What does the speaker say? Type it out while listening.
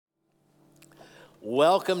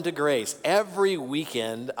Welcome to Grace. Every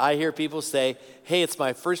weekend, I hear people say, hey, it's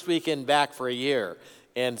my first weekend back for a year.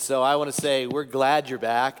 And so I want to say, we're glad you're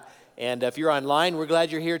back. And if you're online, we're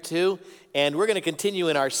glad you're here too. And we're going to continue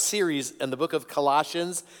in our series in the Book of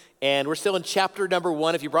Colossians. And we're still in chapter number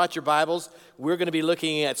 1. If you brought your Bibles, we're going to be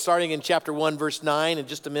looking at starting in chapter 1, verse 9 in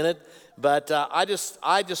just a minute. But I just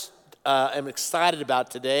am excited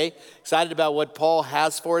about today, excited about what Paul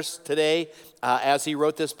has for us today as he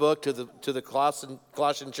wrote this book to the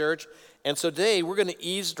Colossian church. And so today we're going to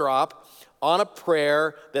eavesdrop on a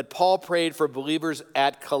prayer that Paul prayed for believers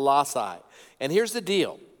at Colossae. And here's the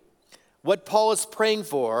deal. What Paul is praying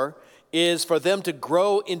for is for them to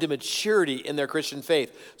grow into maturity in their Christian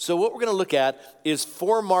faith. So what we're going to look at is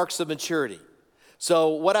 4 marks of maturity. So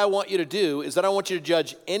what I want you to do is that I want you to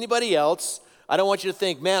judge anybody else. I don't want you to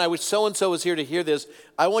think, man, I wish so-and-so was here to hear this.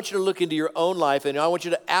 I want you to look into your own life, and I want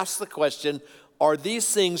you to ask the question, are these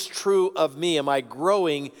things true of me? Am I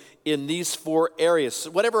growing in these 4 areas?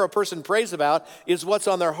 So whatever a person prays about is what's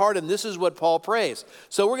on their heart, and this is what Paul prays.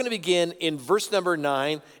 So we're going to begin in verse number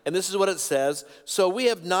 9, and this is what it says. So we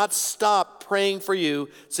have not stopped praying for you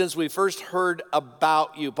since we first heard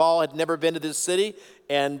about you. Paul had never been to this city,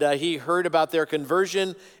 and he heard about their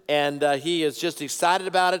conversion, and he is just excited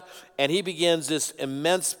about it, and he begins this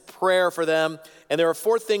immense prayer for them. And there are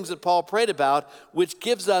 4 things that Paul prayed about, which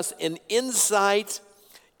gives us an insight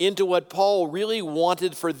into what Paul really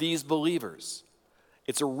wanted for these believers.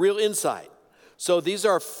 It's a real insight. So these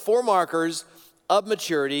are 4 markers of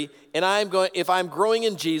maturity, and if I'm growing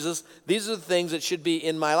in Jesus, these are the things that should be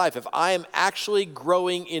in my life. If I am actually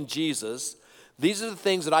growing in Jesus, these are the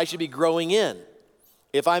things that I should be growing in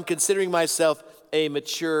if I'm considering myself a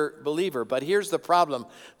mature believer. But here's the problem.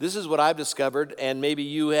 This is what I've discovered, and maybe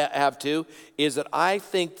you have too, is that I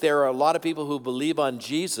think there are a lot of people who believe on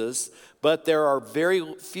Jesus, but there are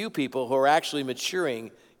very few people who are actually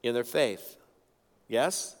maturing in their faith.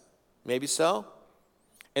 Yes? Maybe so?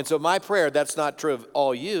 And so my prayer, that's not true of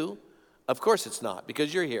all you. Of course it's not,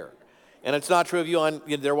 because you're here. And it's not true of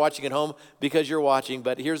you they're watching at home because you're watching.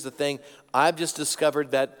 But here's the thing. I've just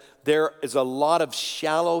discovered that there is a lot of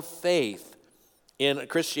shallow faith in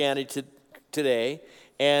Christianity today.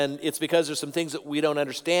 And it's because there's some things that we don't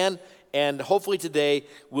understand. And hopefully today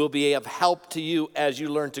will be of help to you as you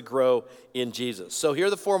learn to grow in Jesus. So here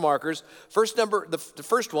are the 4 markers. The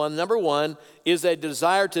first one, number 1, is a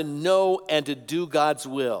desire to know and to do God's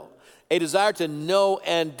will. A desire to know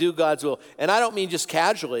and do God's will. And I don't mean just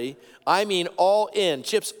casually. I mean all in,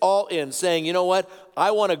 chips all in, saying, you know what?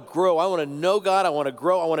 I want to grow. I want to know God. I want to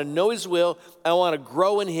grow. I want to know His will. I want to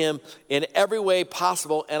grow in Him in every way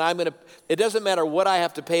possible. And it doesn't matter what I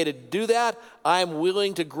have to pay to do that. I'm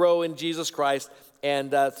willing to grow in Jesus Christ.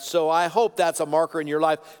 And so I hope that's a marker in your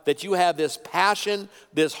life that you have this passion,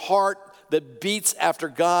 this heart that beats after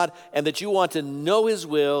God, and that you want to know His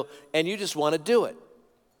will, and you just want to do it.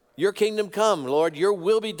 Your kingdom come, Lord. Your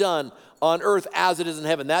will be done on earth as it is in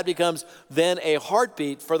heaven. That becomes then a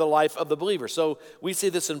heartbeat for the life of the believer. So we see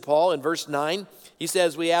this in Paul in verse 9. He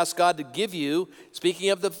says, we ask God to give you,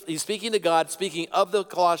 he's speaking to God, speaking of the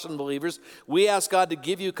Colossian believers, we ask God to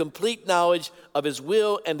give you complete knowledge of His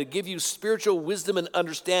will and to give you spiritual wisdom and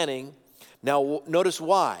understanding. Now notice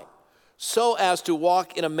why. So as to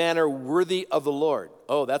walk in a manner worthy of the Lord.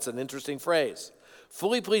 Oh, that's an interesting phrase.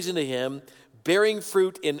 Fully pleasing to Him, bearing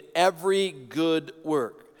fruit in every good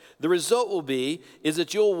work. The result will be is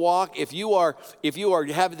that you'll walk, if you are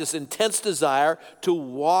having this intense desire to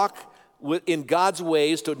walk in God's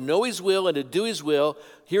ways, to know His will and to do His will,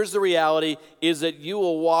 here's the reality, is that you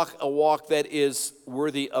will walk a walk that is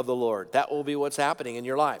worthy of the Lord. That will be what's happening in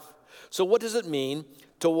your life. So what does it mean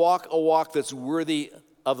to walk a walk that's worthy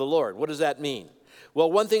of the Lord? What does that mean? Well,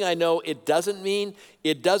 one thing I know it doesn't mean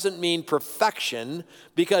perfection,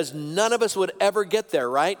 because none of us would ever get there,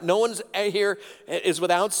 right? No one's here is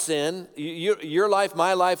without sin. Your life,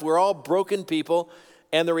 my life, we're all broken people.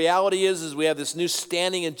 And the reality is we have this new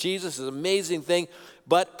standing in Jesus, it's an amazing thing.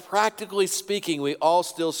 But practically speaking, we all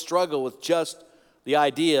still struggle with just the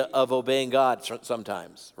idea of obeying God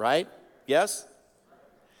sometimes, right? Yes?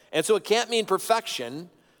 And so it can't mean perfection.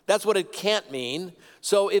 That's what it can't mean.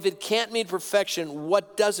 So if it can't mean perfection,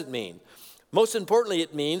 what does it mean? Most importantly,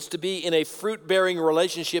 it means to be in a fruit-bearing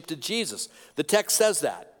relationship to Jesus. The text says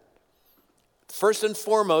that. First and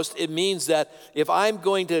foremost, it means that if I'm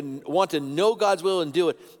going to want to know God's will and do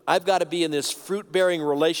it, I've got to be in this fruit-bearing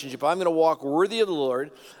relationship. If I'm going to walk worthy of the Lord,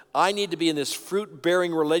 I need to be in this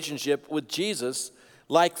fruit-bearing relationship with Jesus,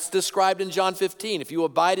 like described in John 15. If you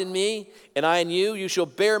abide in me and I in you, you shall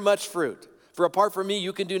bear much fruit. For apart from me,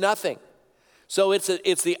 you can do nothing. So it's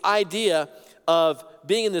the idea of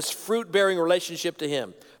being in this fruit-bearing relationship to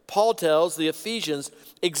him. Paul tells the Ephesians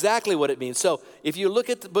exactly what it means. So if you look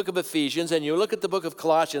at the book of Ephesians and you look at the book of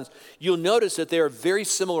Colossians, you'll notice that they are very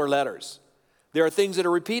similar letters. There are things that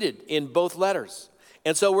are repeated in both letters.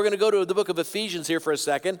 And so we're going to go to the book of Ephesians here for a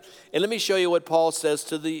second, and let me show you what Paul says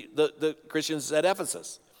to the Christians at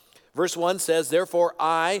Ephesus. Verse 1 says, therefore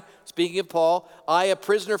I, speaking of Paul, I, a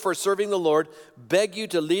prisoner for serving the Lord, beg you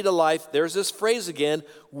to lead a life, there's this phrase again,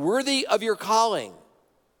 worthy of your calling.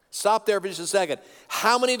 Stop there for just a second.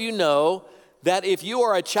 How many of you know that if you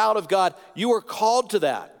are a child of God, you are called to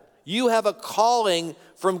that? You have a calling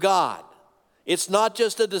from God. It's not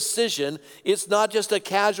just a decision. It's not just a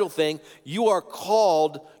casual thing. You are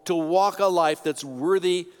called to walk a life that's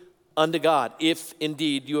worthy unto God, if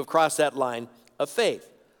indeed you have crossed that line of faith.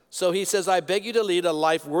 So he says, I beg you to lead a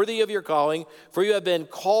life worthy of your calling, for you have been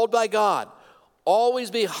called by God.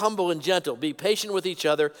 Always be humble and gentle. Be patient with each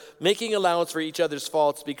other, making allowance for each other's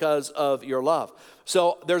faults because of your love.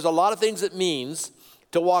 So there's a lot of things it means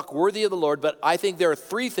to walk worthy of the Lord, but I think there are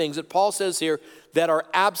three things that Paul says here that are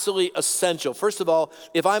absolutely essential. First of all,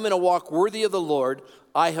 if I'm going to walk worthy of the Lord,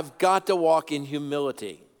 I have got to walk in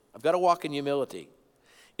humility. I've got to walk in humility.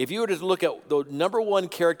 If you were to look at the number one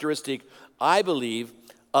characteristic, I believe,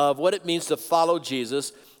 of what it means to follow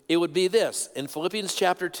Jesus, it would be this. In Philippians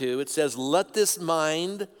chapter 2, it says, let this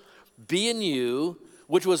mind be in you,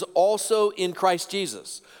 which was also in Christ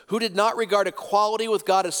Jesus, who did not regard equality with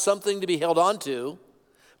God as something to be held on to,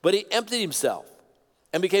 but he emptied himself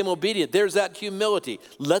and became obedient. There's that humility.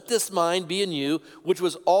 Let this mind be in you, which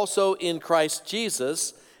was also in Christ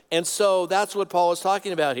Jesus. And so that's what Paul is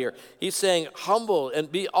talking about here. He's saying humble and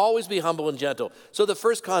always be humble and gentle. So the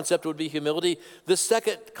first concept would be humility. The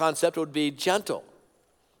second concept would be gentle.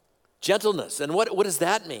 Gentleness. And what does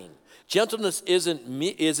that mean? Gentleness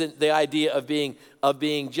isn't the idea of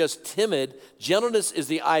being just timid. Gentleness is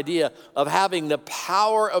the idea of having the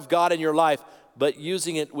power of God in your life, but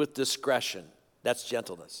using it with discretion. That's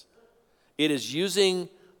gentleness. It is using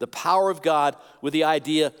the power of God with the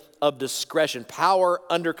idea of discretion. Power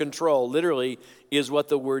under control, literally, is what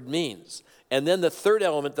the word means. And then the third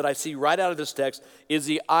element that I see right out of this text is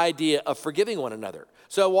the idea of forgiving one another.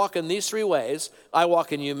 So I walk in these three ways. I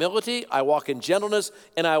walk in humility, I walk in gentleness,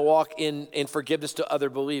 and I walk in forgiveness to other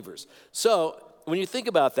believers. So when you think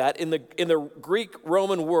about that, in the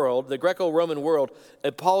Greek-Roman world, the Greco-Roman world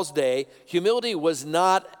at Paul's day, humility was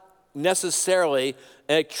not necessarily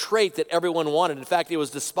a trait that everyone wanted. In fact, it was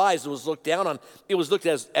despised. It was looked down on. It was looked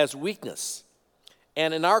as weakness.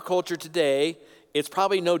 And in our culture today, it's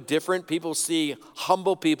probably no different. People see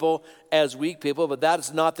humble people as weak people, but that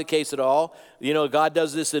is not the case at all. You know, God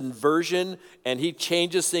does this inversion, and he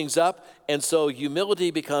changes things up. And so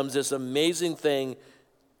humility becomes this amazing thing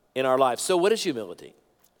in our lives. So what is humility?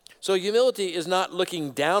 So humility is not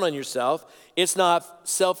looking down on yourself. It's not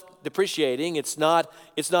self-depreciating. It's not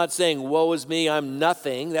saying, woe is me, I'm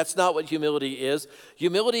nothing. That's not what humility is.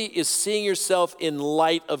 Humility is seeing yourself in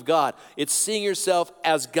light of God. It's seeing yourself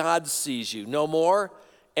as God sees you, no more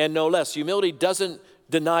and no less. Humility doesn't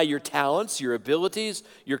deny your talents, your abilities,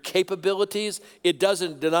 your capabilities. It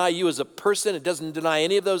doesn't deny you as a person. It doesn't deny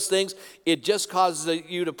any of those things. It just causes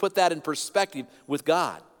you to put that in perspective with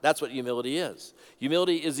God. That's what humility is.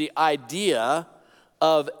 Humility is the idea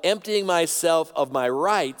of emptying myself of my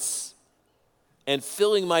rights and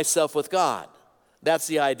filling myself with God. That's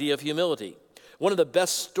the idea of humility. One of the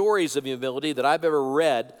best stories of humility that I've ever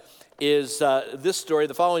read is this story,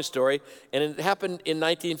 the following story, and it happened in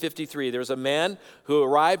 1953. There was a man who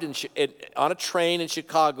arrived on a train in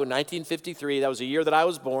Chicago in 1953. That was the year that I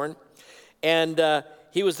was born, and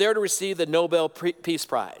he was there to receive the Nobel Peace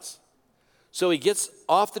Prize. So he gets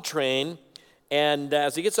off the train, and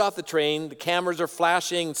as he gets off the train, the cameras are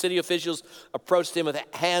flashing. City officials approached him with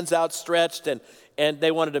hands outstretched, and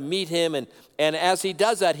they wanted to meet him. And as he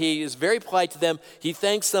does that, he is very polite to them. He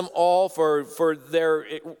thanks them all for their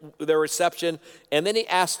reception, and then he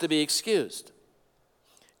asks to be excused.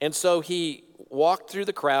 And so he walked through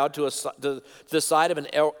the crowd to the side of an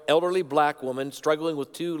elderly black woman struggling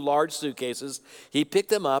with two large suitcases. He picked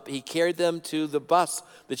them up. He carried them to the bus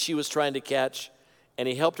that she was trying to catch, and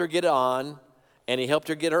he helped her get on, and he helped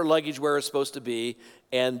her get her luggage where it was supposed to be,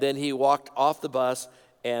 and then he walked off the bus,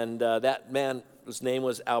 and that man, his name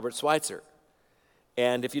was Albert Schweitzer.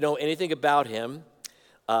 And if you know anything about him,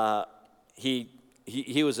 he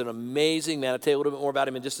was an amazing man. I'll tell you a little bit more about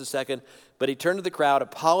him in just a second. But he turned to the crowd,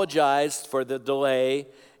 apologized for the delay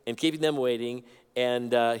and keeping them waiting,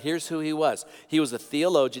 And here's who he was. He was a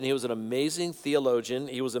theologian. He was an amazing theologian.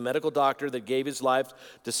 He was a medical doctor that gave his life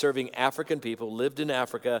to serving African people, lived in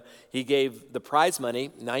Africa. He gave the prize money,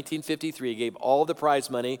 1953, he gave all the prize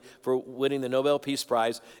money for winning the Nobel Peace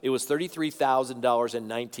Prize. It was $33,000 in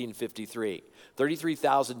 1953.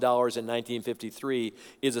 $33,000 in 1953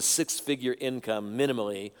 is a six-figure income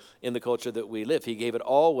minimally in the culture that we live. He gave it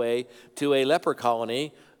all away to a leper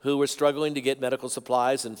colony who were struggling to get medical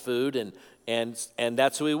supplies and food, and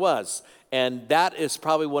that's who he was. And that is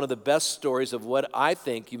probably one of the best stories of what I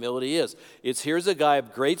think humility is. Here's a guy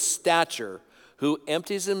of great stature who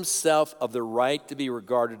empties himself of the right to be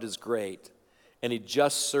regarded as great, and he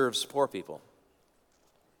just serves poor people.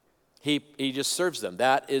 He just serves them.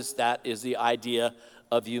 That is the idea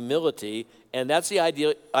of humility, and that's the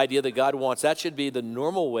idea that God wants. That should be the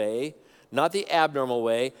normal way, not the abnormal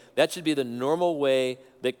way. That should be the normal way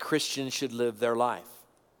that Christians should live their life,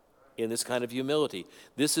 in this kind of humility.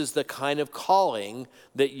 This is the kind of calling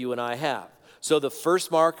that you and I have. So the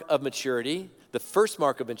first mark of maturity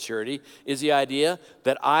is the idea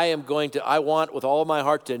that I want with all of my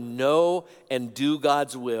heart to know and do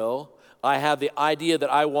God's will. I have the idea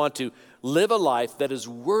that I want to live a life that is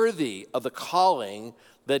worthy of the calling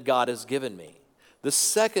that God has given me. The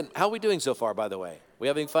second, how are we doing so far, by the way? We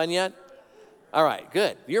having fun yet? All right,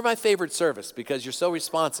 good. You're my favorite service because you're so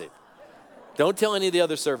responsive. Don't tell any of the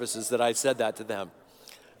other services that I said that to them.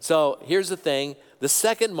 So here's the thing. The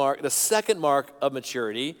second mark of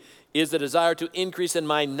maturity is the desire to increase in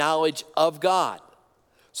my knowledge of God.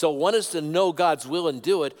 So one is to know God's will and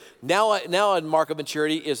do it. Now a mark of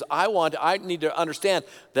maturity is I need to understand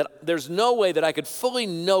that there's no way that I could fully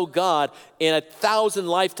know God in 1,000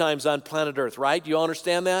 lifetimes on planet Earth, right? Do you all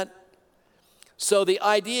understand that? So the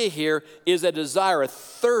idea here is a desire, a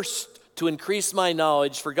thirst to increase my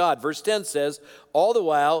knowledge for God. Verse 10 says, all the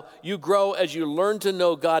while you grow as you learn to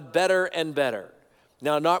know God better and better.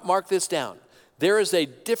 Now mark this down. There is a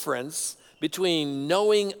difference between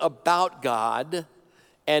knowing about God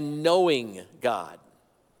and knowing God.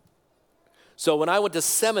 So when I went to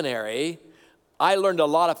seminary, I learned a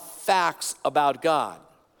lot of facts about God.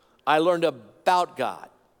 I learned about God.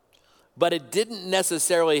 But it didn't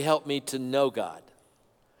necessarily help me to know God.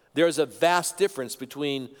 There's a vast difference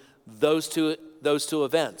between those two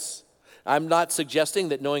events. I'm not suggesting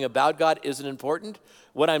that knowing about God isn't important.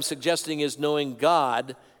 What I'm suggesting is knowing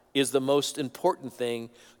God is the most important thing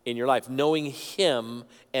in your life, knowing Him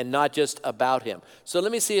and not just about Him. So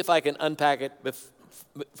let me see if I can unpack it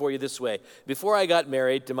for you this way. Before I got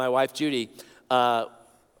married to my wife, Judy,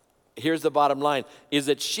 here's the bottom line, is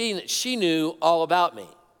that she knew all about me.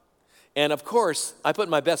 And of course, I put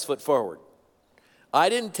my best foot forward. I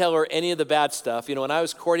didn't tell her any of the bad stuff. You know, when I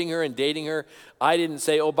was courting her and dating her, I didn't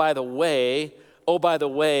say, oh, by the way,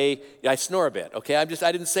 I snore a bit, okay? I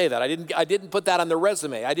didn't say that. I didn't put that on the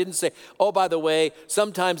resume. I didn't say, oh, by the way,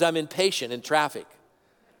 sometimes I'm impatient in traffic.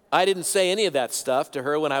 I didn't say any of that stuff to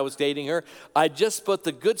her when I was dating her. I just put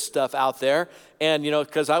the good stuff out there, and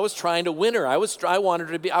because I was trying to win her. I wanted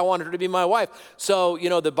her to be my wife. So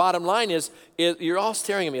the bottom line is you're all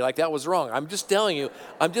staring at me like that was wrong. I'm just telling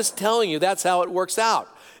you that's how it works out.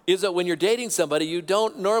 Is that when you're dating somebody, you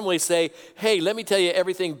don't normally say, hey, let me tell you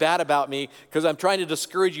everything bad about me because I'm trying to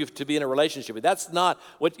discourage you to be in a relationship. That's not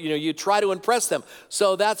what, you try to impress them.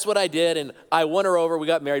 So that's what I did, and I won her over. We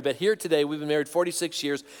got married. But here today, we've been married 46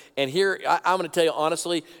 years, and here, I'm going to tell you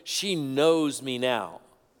honestly, she knows me now.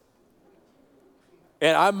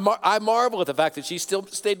 And I marvel at the fact that she still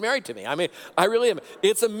stayed married to me. I mean, I really am.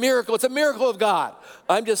 It's a miracle. It's a miracle of God.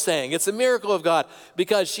 I'm just saying, it's a miracle of God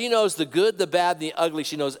because she knows the good, the bad, and the ugly.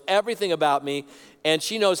 She knows everything about me, and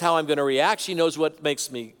she knows how I'm going to react. She knows what makes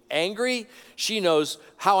me angry. She knows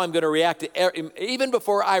how I'm going to react. Even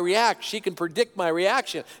before I react, she can predict my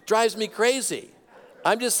reaction. It drives me crazy.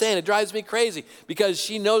 I'm just saying, it drives me crazy because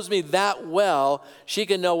she knows me that well. She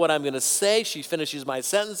can know what I'm going to say. She finishes my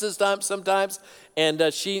sentences sometimes,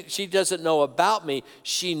 and she doesn't know about me.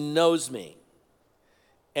 She knows me.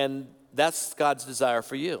 And that's God's desire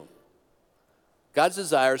for you. God's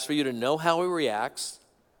desire is for you to know how He reacts,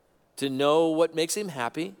 to know what makes Him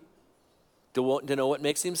happy, to know what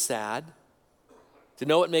makes Him sad, to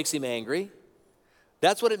know what makes Him angry.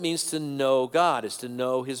 That's what it means to know God, is to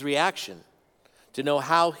know His reaction. To know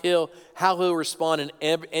how he'll respond in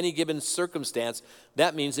any given circumstance.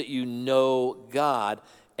 That means that you know God,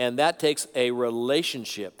 and that takes a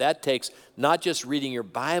relationship. That takes not just reading your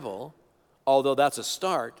Bible, although that's a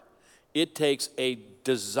start. It takes a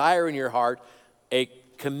desire in your heart, a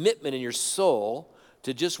commitment in your soul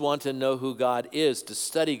to just want to know who God is, to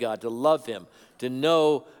study God, to love Him, to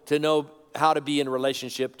know how to be in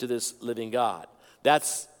relationship to this living God.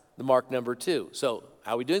 That's the mark number 2. So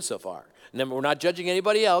how are we doing so far? Remember, we're not judging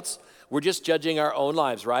anybody else. We're just judging our own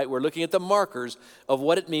lives, right? We're looking at the markers of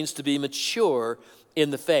what it means to be mature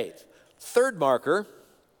in the faith. Third marker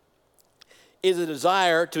is a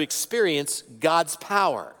desire to experience God's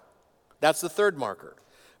power. That's the third marker.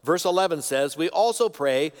 Verse 11 says, we also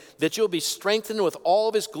pray that you'll be strengthened with all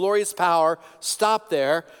of his glorious power. Stop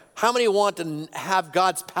there. How many want to have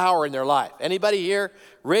God's power in their life? Anybody here?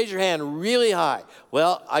 Raise your hand really high.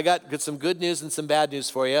 Well, I got some good news and some bad news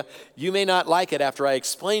for you. You may not like it after I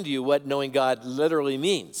explain to you what knowing God literally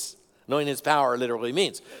means. Knowing his power literally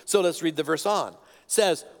means. So let's read the verse on. It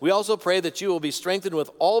says, we also pray that you will be strengthened with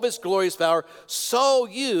all of his glorious power, so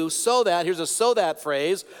that, here's a so that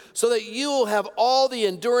phrase, so that you will have all the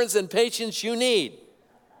endurance and patience you need.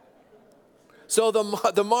 So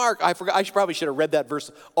the mark, I probably should have read that verse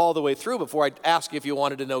all the way through before I ask you if you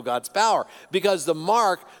wanted to know God's power. Because the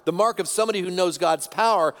mark of somebody who knows God's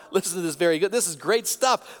power, listen to this very good, this is great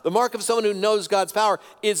stuff. The mark of someone who knows God's power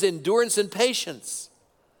is endurance and patience.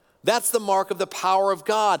 That's the mark of the power of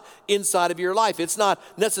God inside of your life. It's not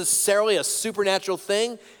necessarily a supernatural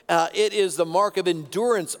thing. It is the mark of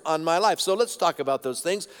endurance on my life. So let's talk about those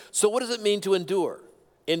things. So what does it mean to endure?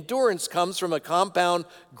 Endurance comes from a compound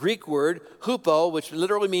Greek word, hupo, which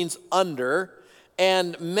literally means under,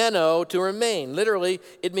 and meno, to remain. Literally,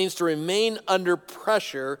 it means to remain under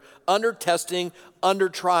pressure, under testing, under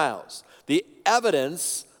trials. The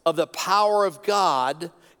evidence of the power of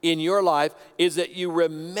God in your life is that you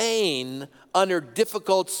remain under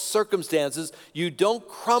difficult circumstances. You don't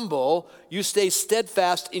crumble. You stay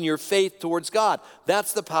steadfast in your faith towards God.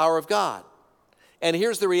 That's the power of God. And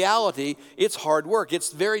here's the reality. It's hard work.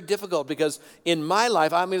 It's very difficult because in my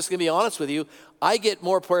life, I'm just going to be honest with you, I get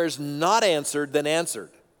more prayers not answered than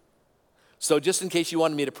answered. So just in case you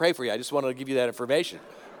wanted me to pray for you, I just wanted to give you that information.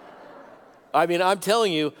 I mean, I'm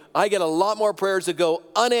telling you, I get a lot more prayers that go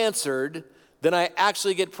unanswered than I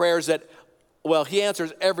actually get prayers that, well, he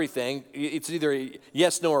answers everything. It's either a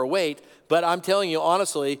yes, no, or wait. But I'm telling you,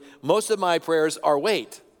 honestly, most of my prayers are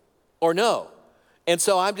wait or no. And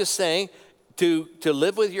so I'm just saying, to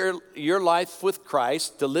live with your life with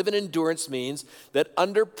Christ, to live in endurance means that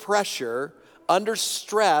under pressure, under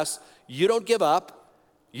stress, you don't give up.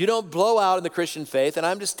 You don't blow out in the Christian faith. And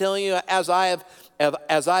I'm just telling you, as I've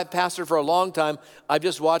pastored for a long time, I've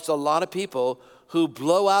just watched a lot of people who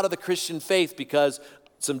blow out of the Christian faith because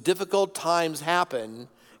some difficult times happen,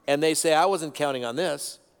 and they say, I wasn't counting on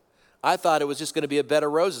this. I thought it was just going to be a bed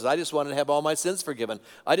of roses. I just wanted to have all my sins forgiven.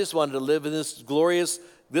 I just wanted to live in this glorious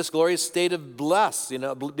state of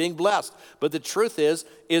being blessed. But the truth is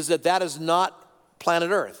that is not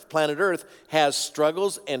planet Earth. Planet Earth has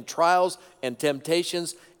struggles and trials and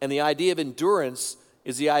temptations, and the idea of endurance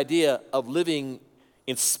is the idea of living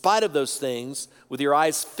in spite of those things with your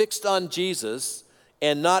eyes fixed on Jesus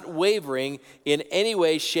and not wavering in any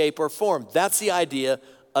way, shape, or form. That's the idea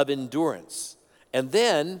of endurance. And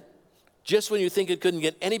then, just when you think it couldn't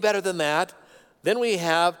get any better than that, then we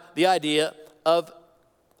have the idea of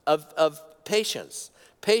patience.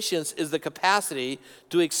 Patience is the capacity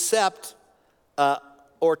to accept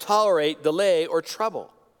or tolerate delay or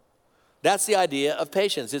trouble. That's the idea of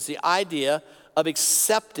patience. It's the idea of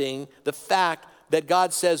accepting the fact that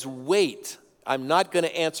God says, wait, I'm not going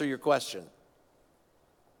to answer your question.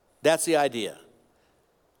 That's the idea.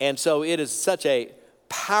 And so it is such a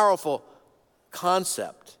powerful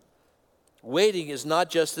concept. Waiting is not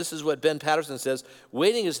just, this is what Ben Patterson says,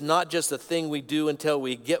 waiting is not just a thing we do until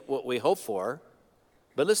we get what we hope for.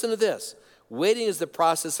 But listen to this. Waiting is the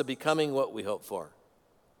process of becoming what we hope for.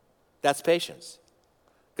 That's patience.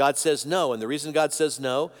 God says no, and the reason God says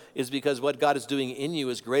no is because what God is doing in you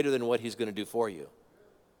is greater than what he's going to do for you.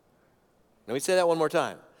 Let me say that one more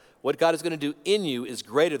time. What God is going to do in you is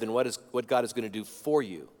greater than what God is going to do for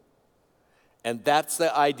you. And that's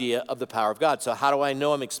the idea of the power of God. So how do I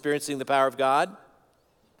know I'm experiencing the power of God?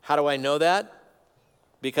 How do I know that?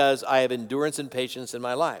 Because I have endurance and patience in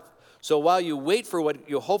my life. So while you wait for what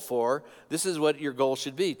you hope for, this is what your goal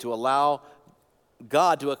should be, to allow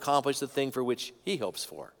God to accomplish the thing for which he hopes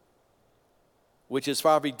for, which is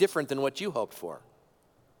probably different than what you hoped for.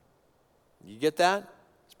 You get that?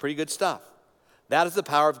 It's pretty good stuff. That is the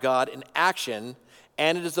power of God in action,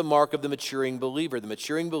 and it is the mark of the maturing believer. The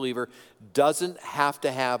maturing believer doesn't have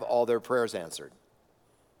to have all their prayers answered.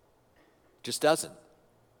 Just doesn't.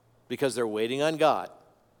 Because they're waiting on God.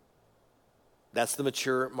 That's the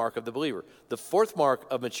mature mark of the believer. The fourth mark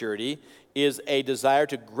of maturity is a desire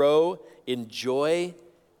to grow in joy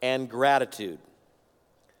and gratitude.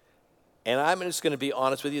 And I'm just going to be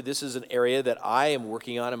honest with you. This is an area that I am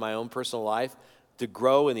working on in my own personal life to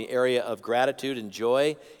grow in the area of gratitude and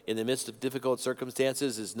joy in the midst of difficult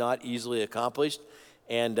circumstances is not easily accomplished.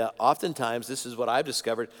 And oftentimes, this is what I've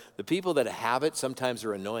discovered, the people that have it sometimes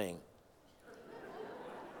are annoying.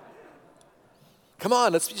 Come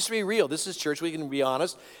on, let's just be real. This is church. We can be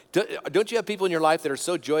honest. Don't you have people in your life that are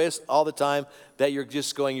so joyous all the time that you're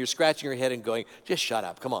scratching your head and going, just shut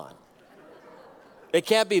up, come on. It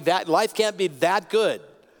can't be that, life can't be that good.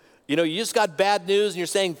 You know, you just got bad news and you're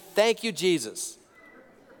saying, thank you, Jesus.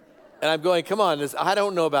 And I'm going, come on, I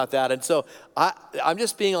don't know about that. And so I'm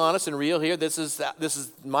just being honest and real here. This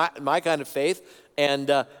is my kind of faith.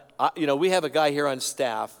 And, we have a guy here on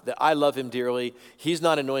staff that I love him dearly. He's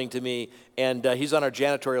not annoying to me. And he's on our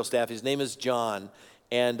janitorial staff. His name is John.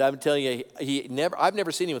 And I'm telling you, I've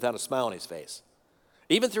never seen him without a smile on his face.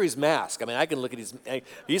 Even through his mask. I mean, I can look at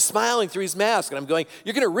he's smiling through his mask. And I'm going,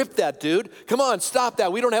 you're going to rip that, dude. Come on, stop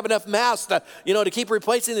that. We don't have enough masks to keep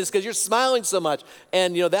replacing this because you're smiling so much.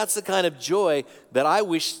 And, that's the kind of joy that I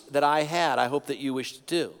wish that I had. I hope that you wish to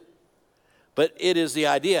too. But it is the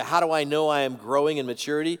idea, how do I know I am growing in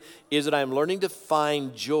maturity? Is that I'm learning to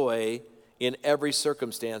find joy in every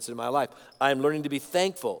circumstance in my life. I'm learning to be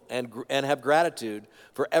thankful and have gratitude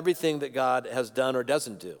for everything that God has done or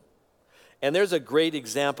doesn't do. And there's a great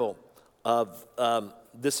example of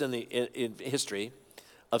this in history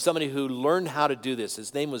of somebody who learned how to do this.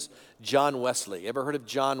 His name was John Wesley. Ever heard of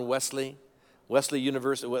John Wesley? Wesleyan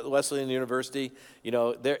University.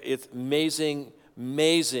 It's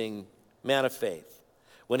amazing man of faith.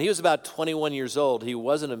 When he was about 21 years old, he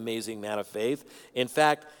was an amazing man of faith. In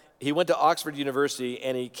fact, he went to Oxford University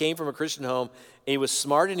and he came from a Christian home. He was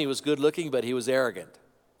smart and he was good looking, but he was arrogant.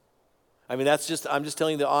 I mean, I'm just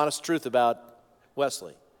telling you the honest truth about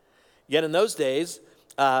Wesley. Yet in those days,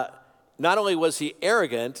 not only was he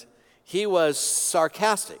arrogant, he was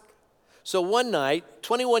sarcastic. So one night,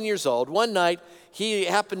 21 years old, he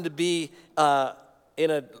happened to be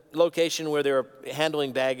in a location where they were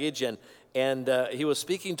handling baggage, and he was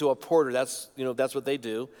speaking to a porter. That's what they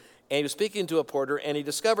do. And he was speaking to a porter, and he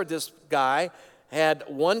discovered this guy had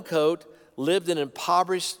one coat, lived in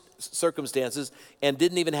impoverished circumstances, and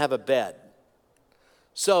didn't even have a bed.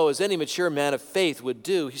 So, as any mature man of faith would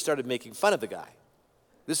do, he started making fun of the guy.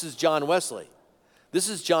 This is John Wesley.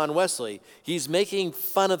 He's making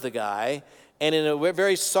fun of the guy, and in a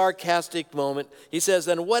very sarcastic moment, he says,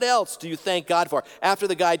 and what else do you thank God for? After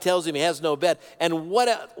the guy tells him he has no bed, and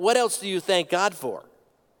what else do you thank God for?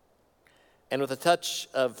 And with a touch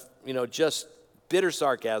of, just bitter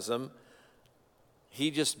sarcasm,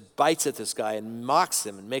 he just bites at this guy and mocks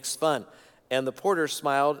him and makes fun. And the porter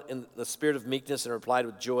smiled in the spirit of meekness and replied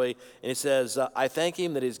with joy. And he says, I thank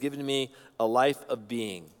him that he's given me a life of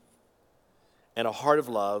being and a heart of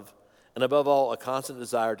love, and above all, a constant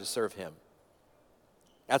desire to serve him.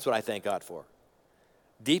 That's what I thank God for.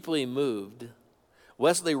 Deeply moved,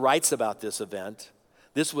 Wesley writes about this event.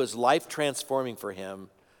 This was life transforming for him.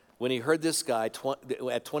 When he heard this guy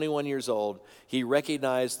at 21 years old, he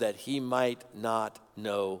recognized that he might not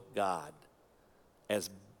know God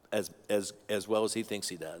as well as he thinks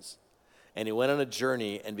he does. And he went on a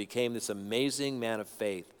journey and became this amazing man of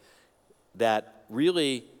faith that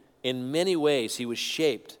really, in many ways, he was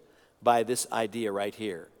shaped by this idea right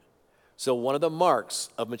here. So one of the marks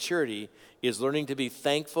of maturity is learning to be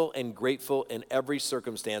thankful and grateful in every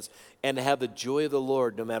circumstance and to have the joy of the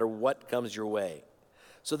Lord no matter what comes your way.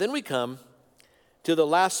 So then we come to the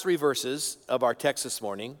last three verses of our text this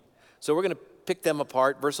morning. So we're going to pick them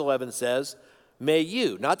apart. Verse 11 says, may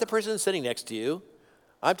you, not the person sitting next to you,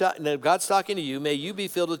 God's talking to you, may you be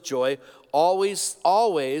filled with joy,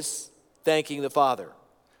 always thanking the Father.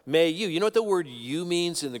 May you know what the word you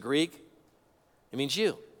means in the Greek? It means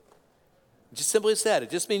you. Just simply said,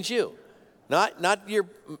 it just means you. Not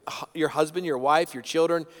your husband, your wife, your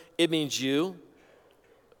children. It means you.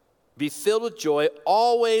 Be filled with joy,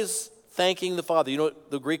 always thanking the Father. You know what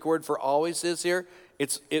the Greek word for always is here?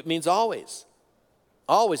 It means always.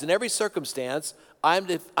 Always, in every circumstance, I'm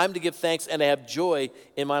to give thanks and to have joy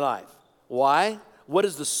in my life. Why? What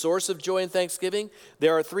is the source of joy and thanksgiving?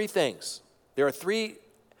 There are three things. There are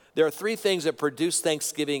three things that produce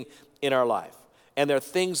thanksgiving in our life. And they're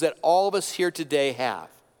things that all of us here today have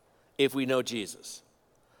if we know Jesus.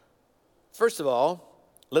 First of all,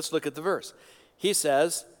 let's look at the verse. He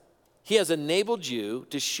says, he has enabled you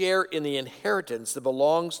to share in the inheritance that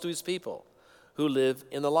belongs to his people who live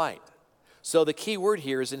in the light. So the key word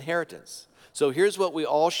here is inheritance. So here's what we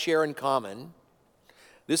all share in common.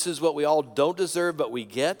 This is what we all don't deserve, but we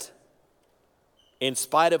get. In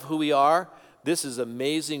spite of who we are, this is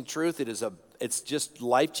amazing truth. It's just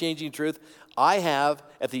life-changing truth. I have,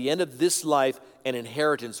 at the end of this life, an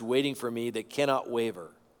inheritance waiting for me that cannot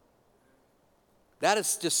waver. That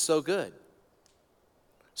is just so good.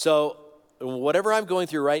 So whatever I'm going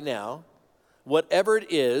through right now, whatever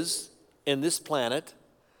it is in this planet,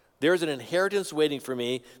 there's an inheritance waiting for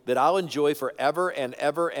me that I'll enjoy forever and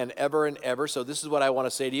ever and ever and ever. So this is what I want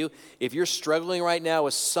to say to you. If you're struggling right now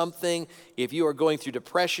with something, if you are going through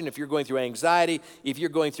depression, if you're going through anxiety, if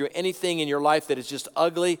you're going through anything in your life that is just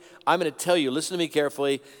ugly, I'm going to tell you, listen to me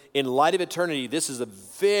carefully. In light of eternity, this is a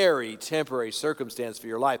very temporary circumstance for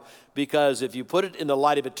your life, because if you put it in the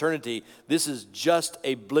light of eternity, this is just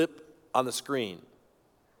a blip on the screen.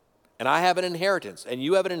 And I have an inheritance, and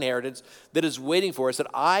you have an inheritance that is waiting for us, that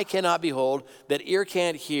eye cannot behold, that ear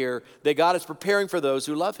can't hear, that God is preparing for those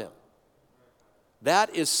who love him.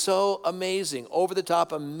 That is so amazing, over the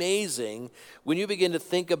top amazing when you begin to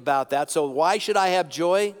think about that. So why should I have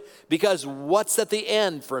joy? Because what's at the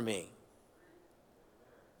end for me?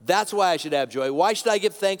 That's why I should have joy. Why should I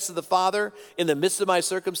give thanks to the Father in the midst of my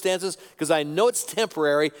circumstances? Because I know it's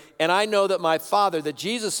temporary, and I know that my Father, that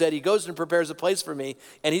Jesus said, he goes and prepares a place for me,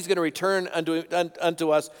 and he's going to return unto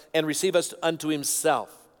us and receive us unto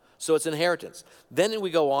himself. So it's inheritance. Then we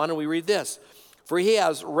go on and we read this. For he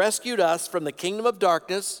has rescued us from the kingdom of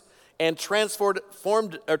darkness and transferred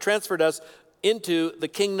us into the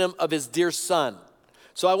kingdom of his dear Son.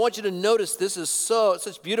 So I want you to notice this is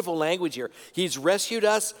such beautiful language here. He's rescued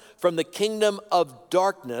us from the kingdom of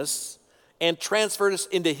darkness and transferred us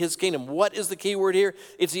into his kingdom. What is the key word here?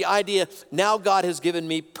 It's the idea, now God has given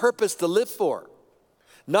me purpose to live for.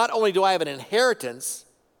 Not only do I have an inheritance,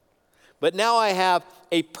 but now I have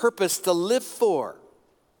a purpose to live for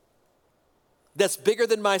that's bigger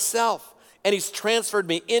than myself. And he's transferred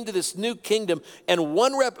me into this new kingdom. And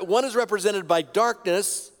one is represented by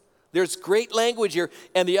darkness. There's great language here,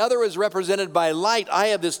 and the other is represented by light. I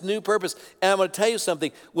have this new purpose, and I'm going to tell you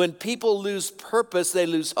something. When people lose purpose, they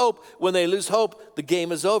lose hope. When they lose hope, the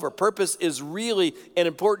game is over. Purpose is really an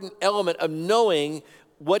important element of knowing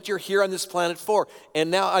what you're here on this planet for. And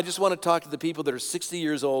now I just want to talk to the people that are 60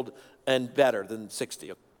 years old and better than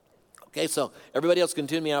 60. Okay, so everybody else can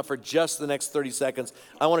tune me out for just the next 30 seconds.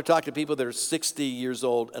 I want to talk to people that are 60 years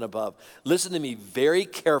old and above. Listen to me very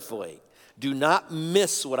carefully. Do not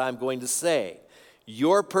miss what I'm going to say.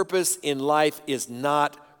 Your purpose in life is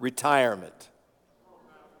not retirement.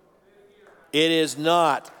 It is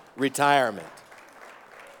not retirement.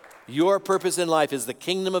 Your purpose in life is the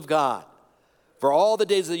kingdom of God. For all the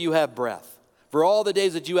days that you have breath, for all the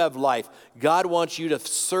days that you have life, God wants you to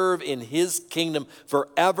serve in his kingdom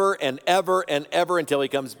forever and ever and ever until he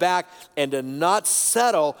comes back, and to not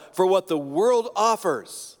settle for what the world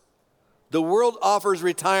offers. The world offers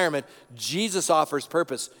retirement. Jesus offers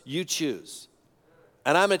purpose. You choose.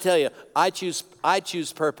 And I'm going to tell you, I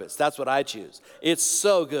choose purpose. That's what I choose. It's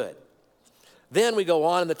so good. Then we go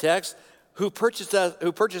on in the text, who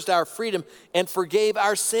purchased our freedom and forgave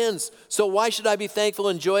our sins. So why should I be thankful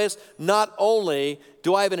and joyous? Not only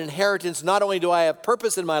do I have an inheritance, not only do I have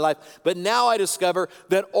purpose in my life, but now I discover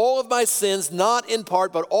that all of my sins, not in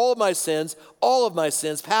part, but all of my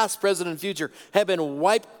sins, past, present, and future, have been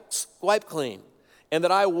wiped clean. And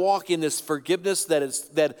that I walk in this forgiveness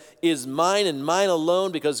that is mine and mine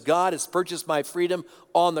alone, because God has purchased my freedom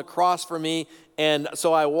on the cross for me. And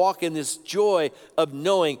so I walk in this joy of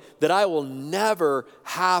knowing that I will never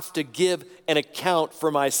have to give an account for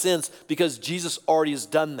my sins, because Jesus already has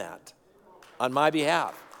done that on my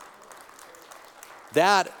behalf.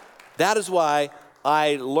 That is why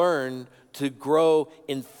I learn to grow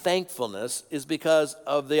in thankfulness, is because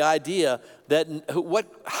of the idea that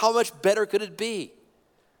how much better could it be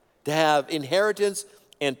to have inheritance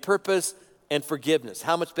and purpose and forgiveness?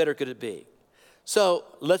 How much better could it be? So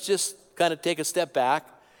let's just kind of take a step back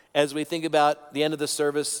as we think about the end of the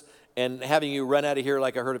service and having you run out of here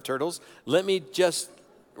like a herd of turtles. Let me just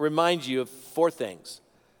remind you of 4 things.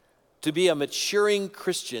 To be a maturing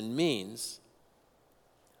Christian means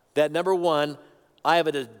that, number 1, I have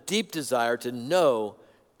a deep desire to know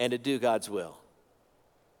and to do God's will.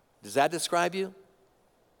 Does that describe you?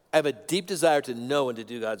 I have a deep desire to know and to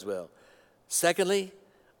do God's will. Secondly,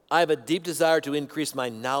 I have a deep desire to increase my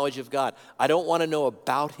knowledge of God. I don't want to know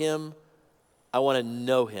about him. I want to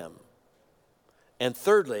know him. And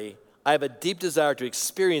thirdly, I have a deep desire to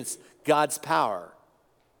experience God's power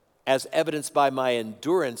as evidenced by my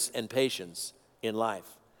endurance and patience in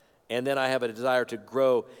life. And then I have a desire to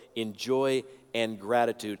grow in joy and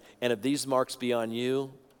gratitude. And if these marks be on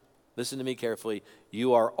you, listen to me carefully,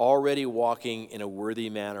 you are already walking in a worthy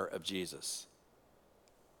manner of Jesus.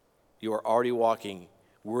 You are already walking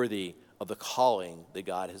worthy of the calling that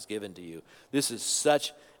God has given to you. This is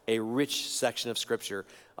such a rich section of Scripture.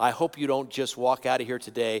 I hope you don't just walk out of here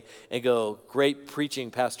today and go, great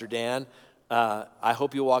preaching, Pastor Dan. I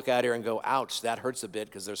hope you walk out here and go, ouch, that hurts a bit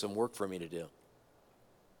because there's some work for me to do.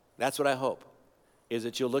 That's what I hope, is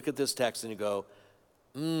that you'll look at this text and you go,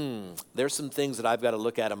 there's some things that I've got to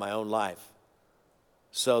look at in my own life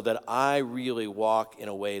so that I really walk in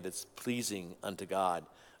a way that's pleasing unto God,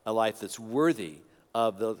 a life that's worthy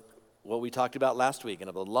of what we talked about last week and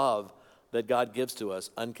of the love that God gives to us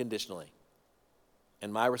unconditionally.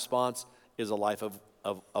 And my response is a life of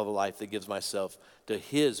a life that gives myself to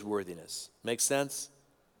his worthiness. Make sense?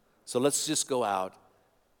 So let's just go out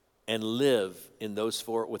and live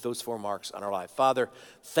with those four marks on our life. Father,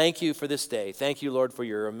 thank you for this day. Thank you, Lord, for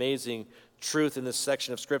your amazing truth in this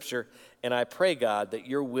section of Scripture. And I pray, God, that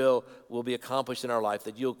your will be accomplished in our life,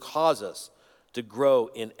 that you'll cause us to grow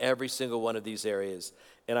in every single one of these areas.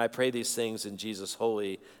 And I pray these things in Jesus'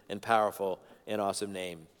 holy and powerful and awesome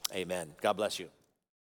name. Amen. God bless you.